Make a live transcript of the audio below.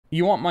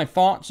You want my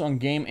thoughts on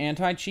game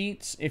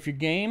anti-cheats? If your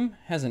game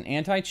has an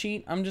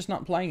anti-cheat, I'm just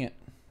not playing it.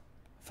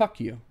 Fuck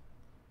you.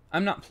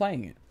 I'm not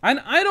playing it.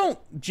 I don't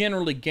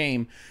generally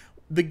game.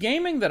 The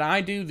gaming that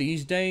I do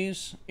these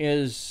days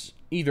is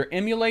either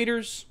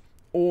emulators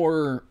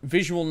or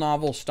visual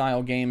novel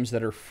style games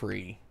that are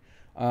free.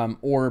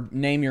 Or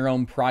name your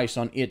own price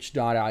on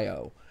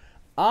itch.io.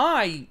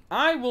 I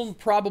will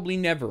probably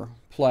never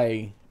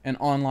play an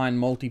online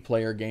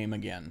multiplayer game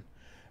again.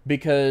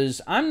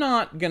 Because I'm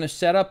not going to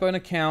set up an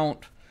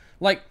account.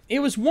 Like, it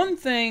was one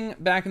thing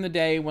back in the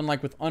day when,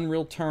 like, with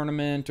Unreal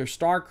Tournament or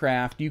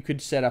StarCraft, you could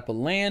set up a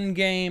LAN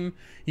game,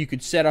 you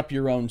could set up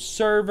your own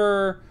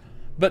server,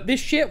 but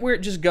this shit where it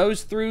just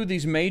goes through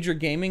these major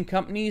gaming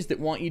companies that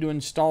want you to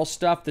install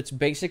stuff that's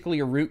basically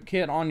a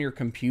rootkit on your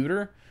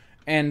computer,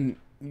 and,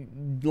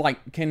 like,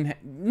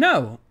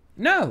 no,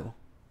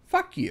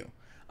 fuck you.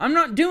 I'm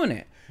not doing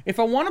it. If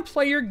I want to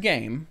play your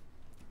game,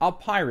 I'll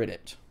pirate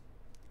it.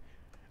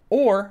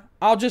 Or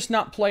I'll just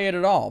not play it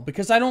at all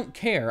because I don't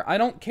care. I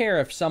don't care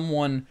if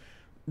someone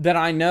that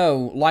I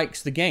know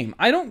likes the game.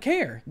 I don't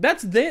care.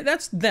 That's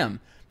them.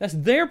 That's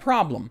their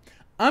problem.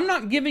 I'm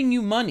not giving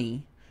you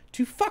money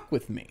to fuck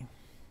with me.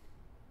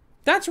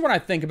 That's what I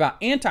think about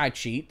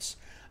anti-cheats.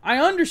 I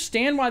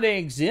understand why they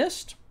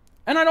exist,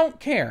 and I don't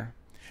care.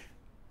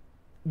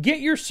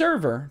 Get your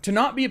server to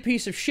not be a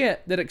piece of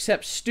shit that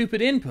accepts stupid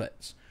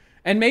inputs.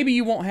 And maybe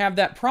you won't have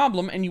that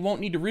problem and you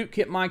won't need to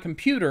rootkit my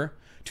computer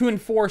to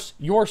enforce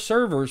your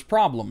server's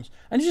problems.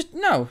 And just,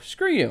 no,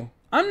 screw you.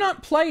 I'm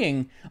not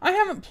playing. I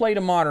haven't played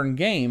a modern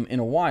game in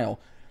a while.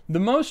 The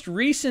most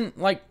recent,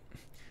 like,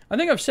 I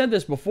think I've said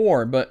this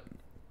before, but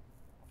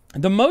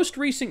the most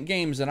recent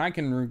games that I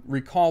can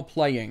recall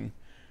playing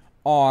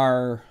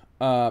are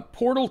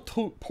Portal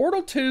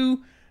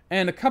 2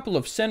 and a couple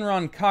of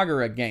Senran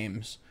Kagura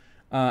games.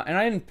 And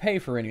I didn't pay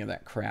for any of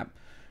that crap.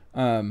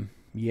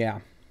 Yeah.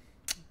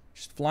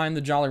 Just flying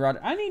the Jolly Roger.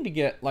 I need to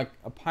get, like,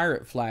 a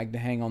pirate flag to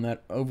hang on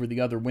that over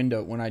the other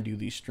window when I do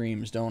these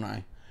streams, don't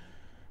I?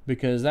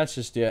 Because that's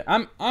just it.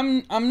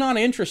 I'm not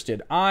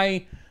interested.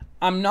 I'm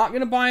not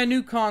going to buy a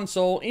new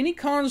console. Any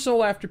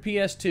console after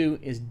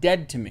PS2 is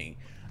dead to me.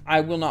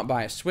 I will not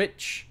buy a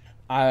Switch.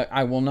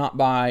 I will not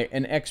buy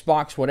an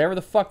Xbox, whatever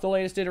the fuck the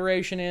latest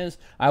iteration is.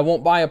 I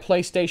won't buy a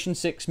PlayStation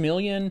 6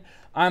 million.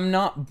 I'm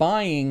not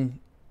buying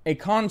a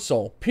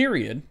console,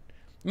 period.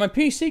 My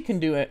PC can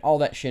do all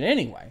that shit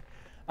anyway.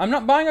 I'm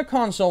not buying a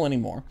console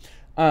anymore.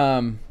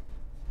 I'm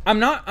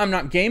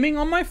not gaming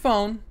on my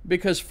phone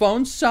because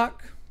phones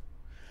suck.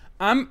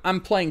 I'm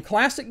playing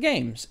classic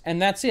games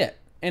and that's it.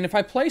 And if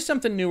I play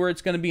something newer,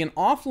 it's going to be an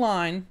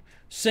offline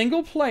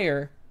single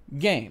player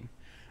game.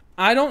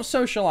 I don't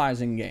socialize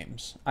in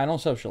games. I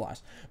don't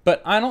socialize.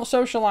 But I don't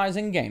socialize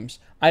in games.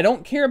 I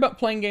don't care about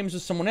playing games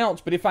with someone else,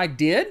 but if I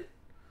did,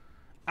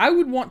 I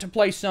would want to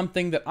play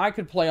something that I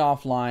could play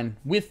offline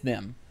with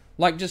them.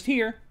 Like just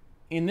here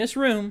in this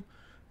room,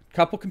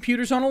 couple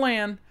computers on a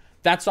LAN,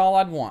 that's all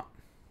I'd want.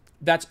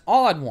 That's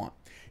all I'd want.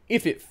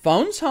 If it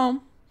phones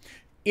home,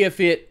 if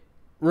it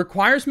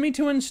requires me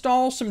to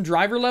install some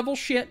driver level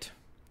shit,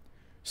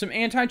 some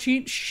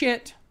anti-cheat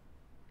shit,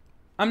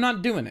 I'm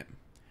not doing it.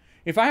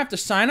 If I have to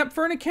sign up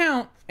for an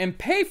account and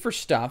pay for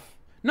stuff,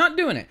 not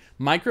doing it.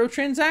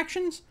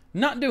 Microtransactions,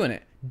 not doing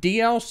it.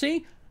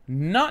 DLC,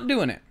 not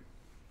doing it.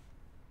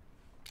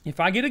 If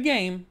I get a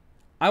game,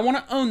 I want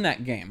to own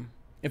that game.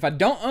 If I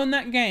don't own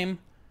that game,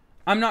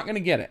 I'm not going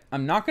to get it.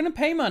 I'm not going to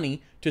pay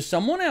money to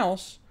someone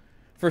else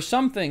for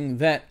something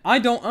that I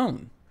don't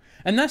own.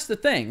 And that's the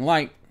thing.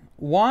 Like,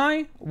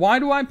 why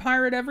do I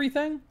pirate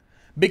everything?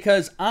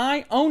 Because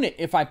I own it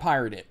if I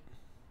pirate it.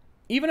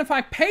 Even if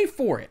I pay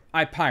for it,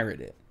 I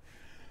pirate it.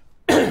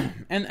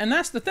 and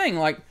that's the thing.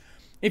 Like,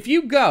 if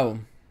you go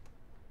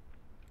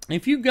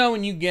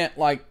and you get,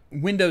 like,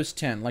 Windows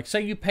 10, like,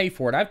 say you pay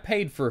for it. I've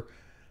paid for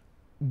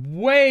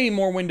way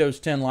more Windows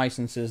 10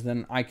 licenses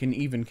than I can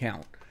even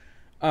count.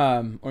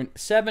 Or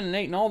 7 and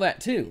 8 and all that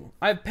too.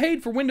 I've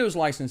paid for Windows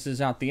licenses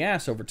out the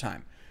ass over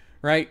time,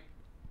 right?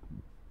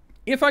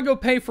 If I go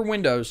pay for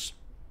Windows,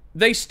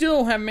 they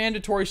still have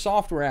mandatory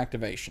software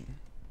activation.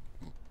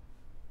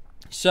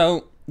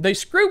 So they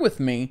screw with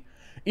me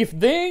if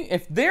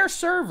their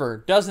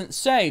server doesn't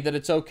say that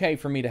it's okay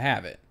for me to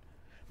have it.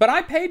 But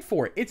I paid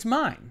for it. It's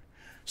mine.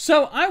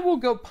 So I will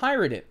go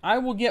pirate it. I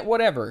will get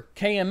whatever.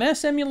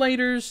 KMS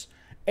emulators,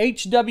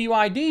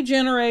 HWID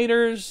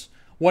generators,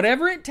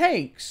 whatever it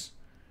takes,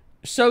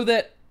 so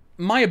that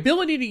my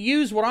ability to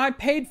use what I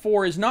paid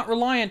for is not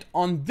reliant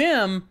on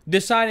them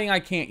deciding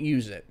I can't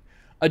use it.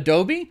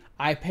 Adobe,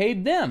 I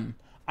paid them.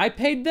 I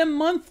paid them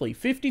monthly,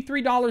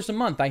 $53 a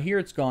month. I hear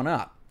it's gone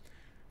up.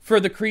 For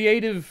the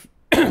creative,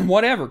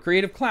 whatever,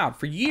 Creative Cloud.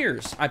 For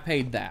years, I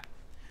paid that.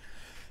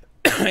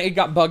 It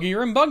got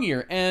buggier and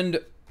buggier, and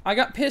I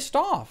got pissed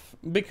off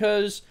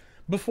because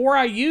before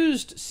I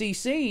used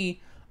CC,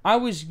 I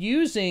was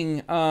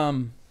using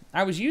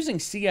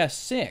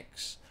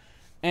CS6,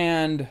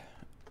 and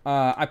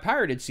I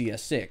pirated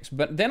CS6.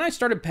 But then I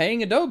started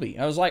paying Adobe.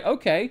 I was like,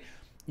 okay,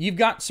 you've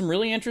got some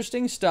really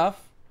interesting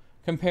stuff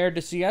compared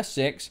to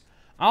CS6.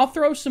 I'll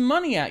throw some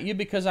money at you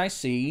because I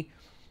see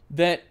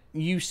that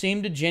you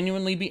seem to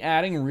genuinely be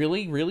adding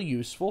really, really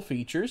useful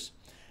features.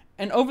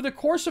 And over the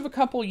course of a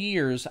couple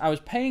years, I was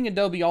paying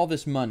Adobe all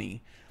this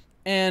money.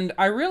 And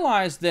I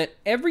realized that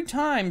every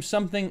time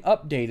something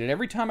updated,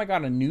 every time I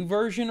got a new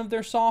version of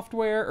their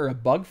software or a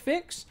bug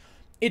fix,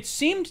 it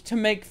seemed to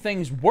make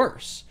things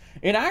worse.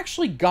 It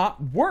actually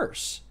got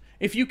worse,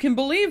 if you can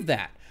believe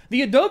that.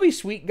 The Adobe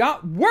suite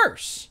got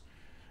worse.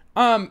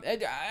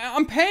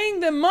 I'm paying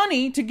them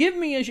money to give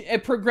me a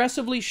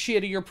progressively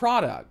shittier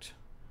product.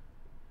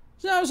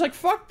 So I was like,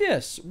 fuck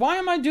this. Why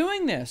am I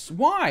doing this?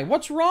 Why?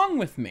 What's wrong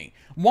with me?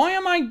 Why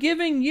am I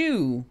giving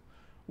you,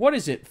 what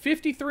is it,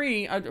 50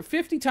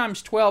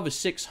 times 12 is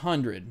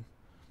 600.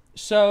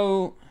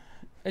 So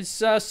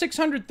it's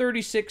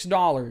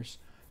 $636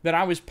 that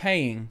I was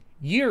paying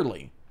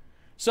yearly.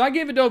 So I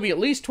gave Adobe at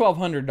least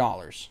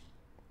 $1,200,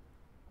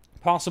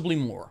 possibly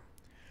more,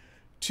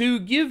 to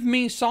give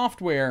me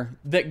software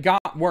that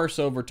got worse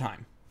over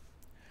time.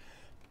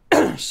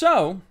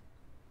 So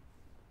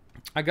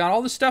I got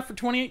all the stuff for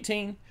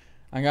 2018.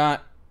 I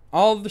got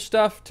all the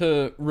stuff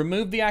to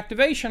remove the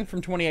activation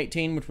from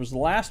 2018, which was the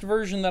last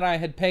version that I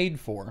had paid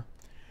for.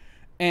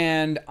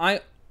 And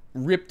I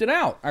ripped it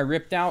out. I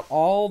ripped out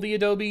all the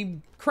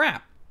Adobe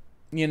crap.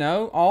 You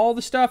know, all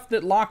the stuff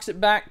that locks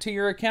it back to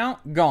your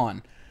account,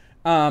 gone.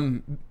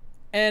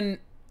 And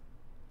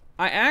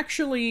I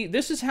actually,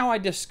 this is how I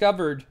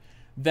discovered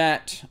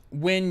that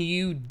when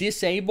you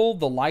disable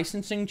the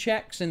licensing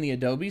checks in the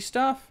Adobe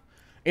stuff,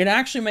 it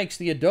actually makes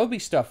the Adobe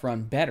stuff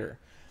run better.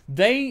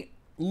 They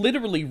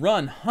literally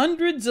run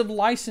hundreds of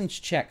license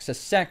checks a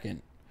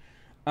second.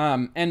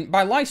 And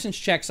by license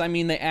checks, I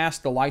mean they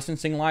ask the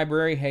licensing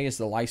library, hey, is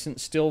the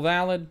license still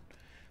valid?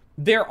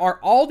 There are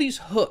all these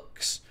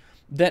hooks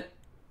that,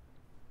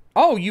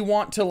 oh, you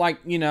want to, like,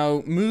 you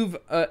know, move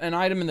an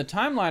item in the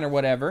timeline or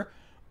whatever.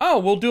 Oh,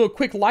 we'll do a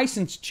quick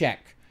license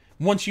check.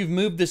 Once you've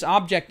moved this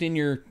object in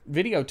your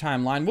video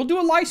timeline, we'll do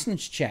a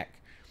license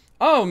check.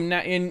 Oh,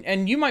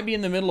 and you might be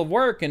in the middle of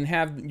work and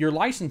have your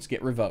license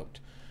get revoked.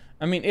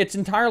 I mean, it's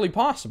entirely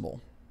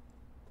possible.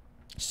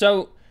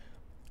 So,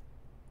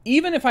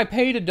 even if I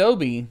paid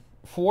Adobe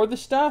for the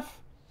stuff,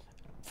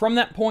 from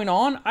that point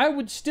on, I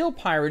would still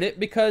pirate it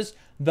because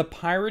the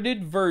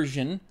pirated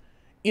version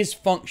is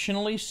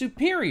functionally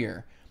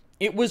superior.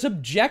 It was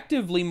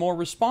objectively more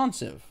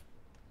responsive.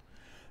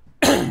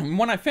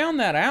 When I found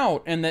that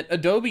out, and that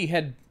Adobe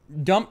had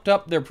dumped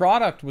up their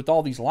product with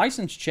all these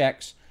license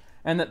checks,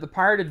 and that the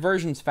pirated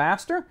version's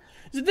faster,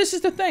 this is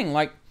the thing,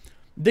 like,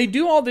 they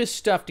do all this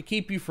stuff to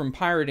keep you from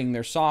pirating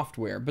their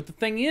software, but the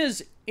thing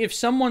is, if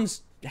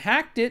someone's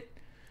hacked it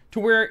to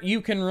where you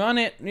can run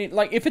it,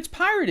 like, if it's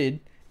pirated,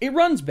 it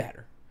runs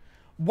better.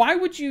 Why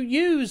would you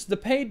use the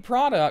paid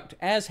product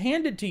as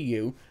handed to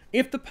you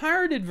if the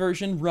pirated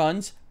version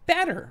runs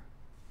better?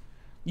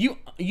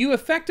 You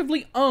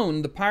effectively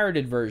own the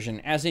pirated version,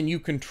 as in you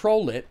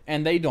control it,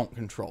 and they don't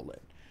control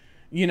it.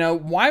 You know,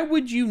 why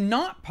would you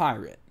not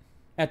pirate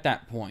at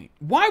that point?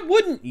 Why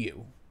wouldn't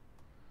you?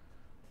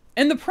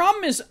 And the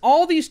problem is,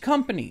 all these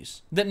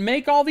companies that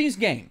make all these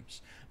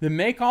games, that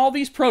make all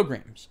these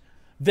programs,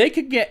 they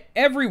could get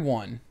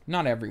everyone,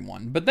 not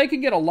everyone, but they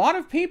could get a lot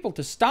of people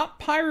to stop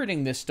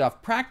pirating this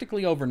stuff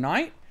practically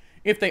overnight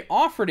if they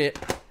offered it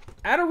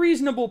at a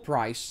reasonable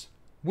price,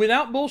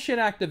 without bullshit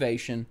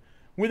activation,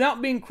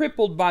 without being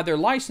crippled by their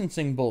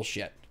licensing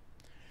bullshit.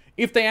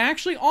 If they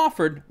actually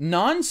offered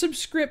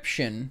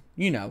non-subscription,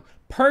 you know,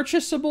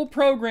 purchasable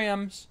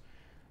programs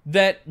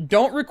that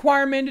don't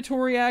require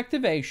mandatory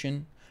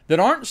activation, that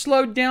aren't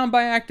slowed down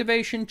by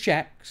activation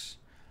checks,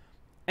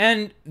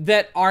 and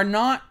that are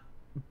not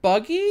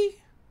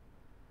buggy,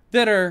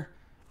 that are,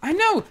 I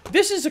know,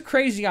 this is a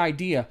crazy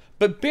idea,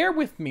 but bear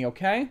with me,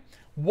 okay?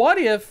 What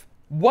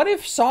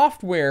if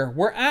software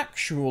were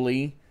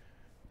actually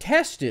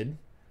tested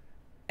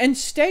and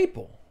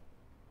stable?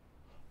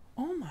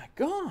 Oh my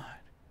God.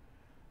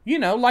 You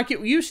know, like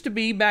it used to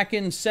be back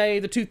in, say,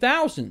 the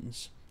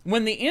 2000s,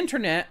 when the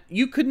internet,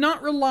 you could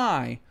not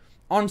rely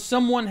on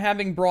someone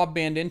having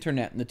broadband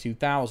internet in the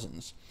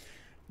 2000s.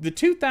 The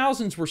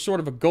 2000s were sort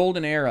of a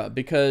golden era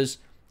because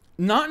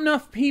not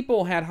enough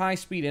people had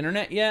high-speed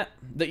internet yet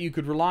that you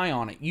could rely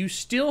on it. You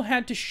still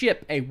had to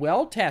ship a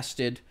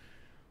well-tested,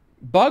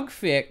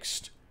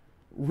 bug-fixed,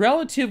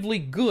 relatively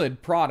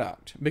good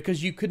product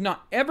because you could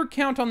not ever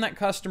count on that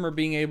customer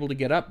being able to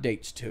get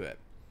updates to it.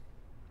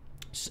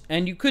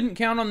 And you couldn't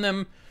count on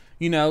them,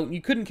 you know,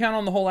 you couldn't count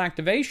on the whole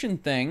activation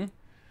thing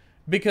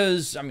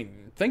because, I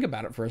mean, think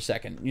about it for a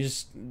second.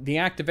 The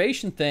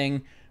activation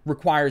thing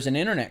requires an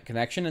internet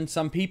connection, and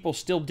some people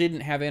still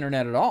didn't have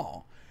internet at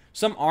all.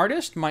 Some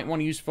artist might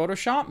want to use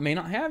Photoshop, may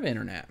not have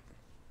internet.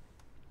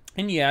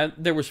 And yeah,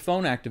 there was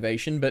phone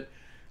activation, but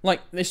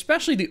like,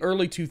 especially the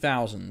early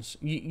 2000s,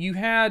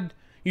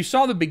 you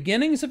saw the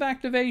beginnings of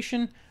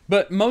activation,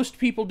 but most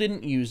people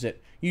didn't use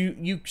it.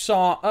 You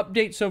saw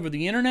updates over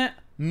the internet,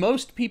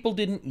 most people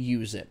didn't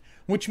use it,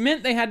 which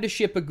meant they had to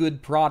ship a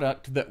good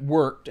product that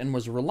worked and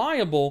was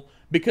reliable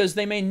because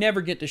they may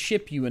never get to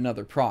ship you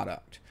another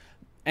product.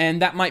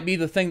 And that might be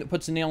the thing that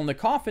puts a nail in the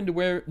coffin to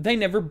where they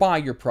never buy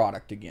your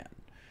product again.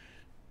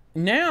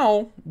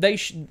 Now, they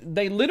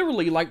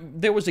literally, like,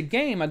 there was a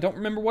game, I don't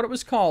remember what it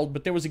was called,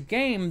 but there was a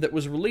game that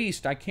was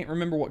released, I can't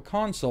remember what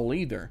console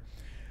either.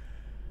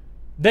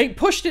 They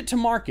pushed it to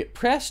market,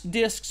 pressed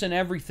discs and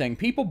everything.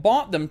 People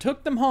bought them,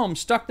 took them home,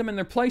 stuck them in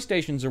their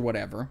PlayStations or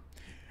whatever.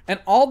 And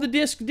all the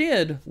disc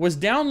did was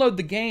download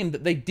the game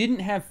that they didn't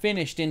have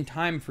finished in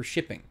time for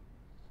shipping.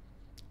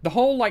 The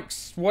whole, like,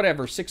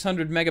 whatever,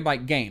 600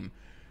 megabyte game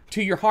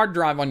to your hard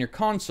drive on your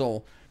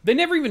console. They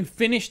never even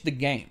finished the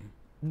game.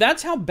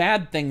 That's how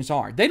bad things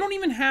are. They don't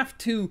even have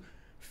to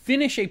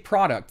finish a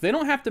product. They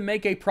don't have to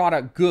make a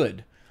product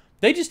good.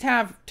 They just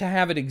have to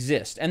have it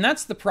exist. And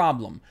that's the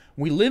problem.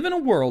 We live in a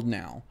world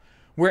now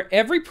where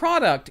every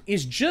product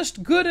is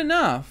just good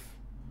enough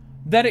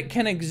that it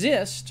can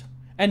exist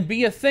and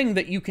be a thing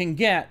that you can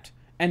get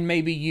and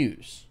maybe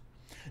use.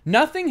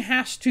 Nothing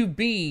has to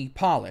be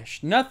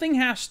polished. Nothing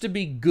has to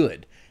be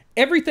good.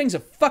 Everything's a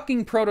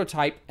fucking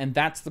prototype, and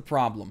that's the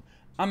problem.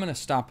 I'm going to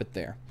stop it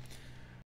there.